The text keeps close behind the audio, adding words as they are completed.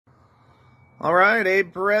All right,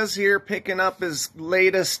 Abe Perez here, picking up his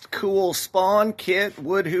latest cool Spaun kit,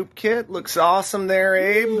 wood hoop kit. Looks awesome there,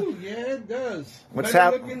 Abe. Ooh, yeah, it does. What's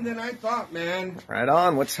better looking than I thought, man. Right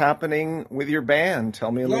on. What's happening with your band?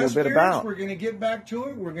 Tell me a little bit about. We're going to get back to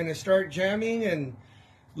it. We're going to start jamming and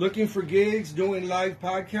looking for gigs, doing live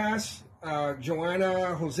podcasts.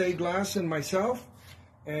 Joanna, Jose Glass, and myself.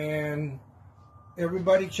 And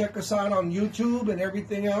everybody check us out on YouTube and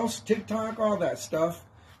everything else, TikTok, all that stuff.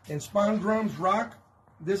 And Spaun Drums rock.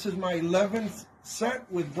 This is my 11th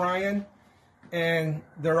set with Brian, and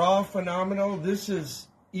they're all phenomenal. This is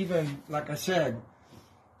even, like I said,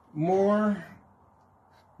 more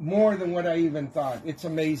than what I even thought. It's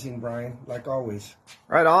amazing, Brian, like always.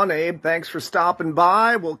 Right on, Abe. Thanks for stopping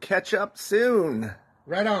by. We'll catch up soon.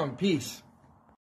 Right on. Peace.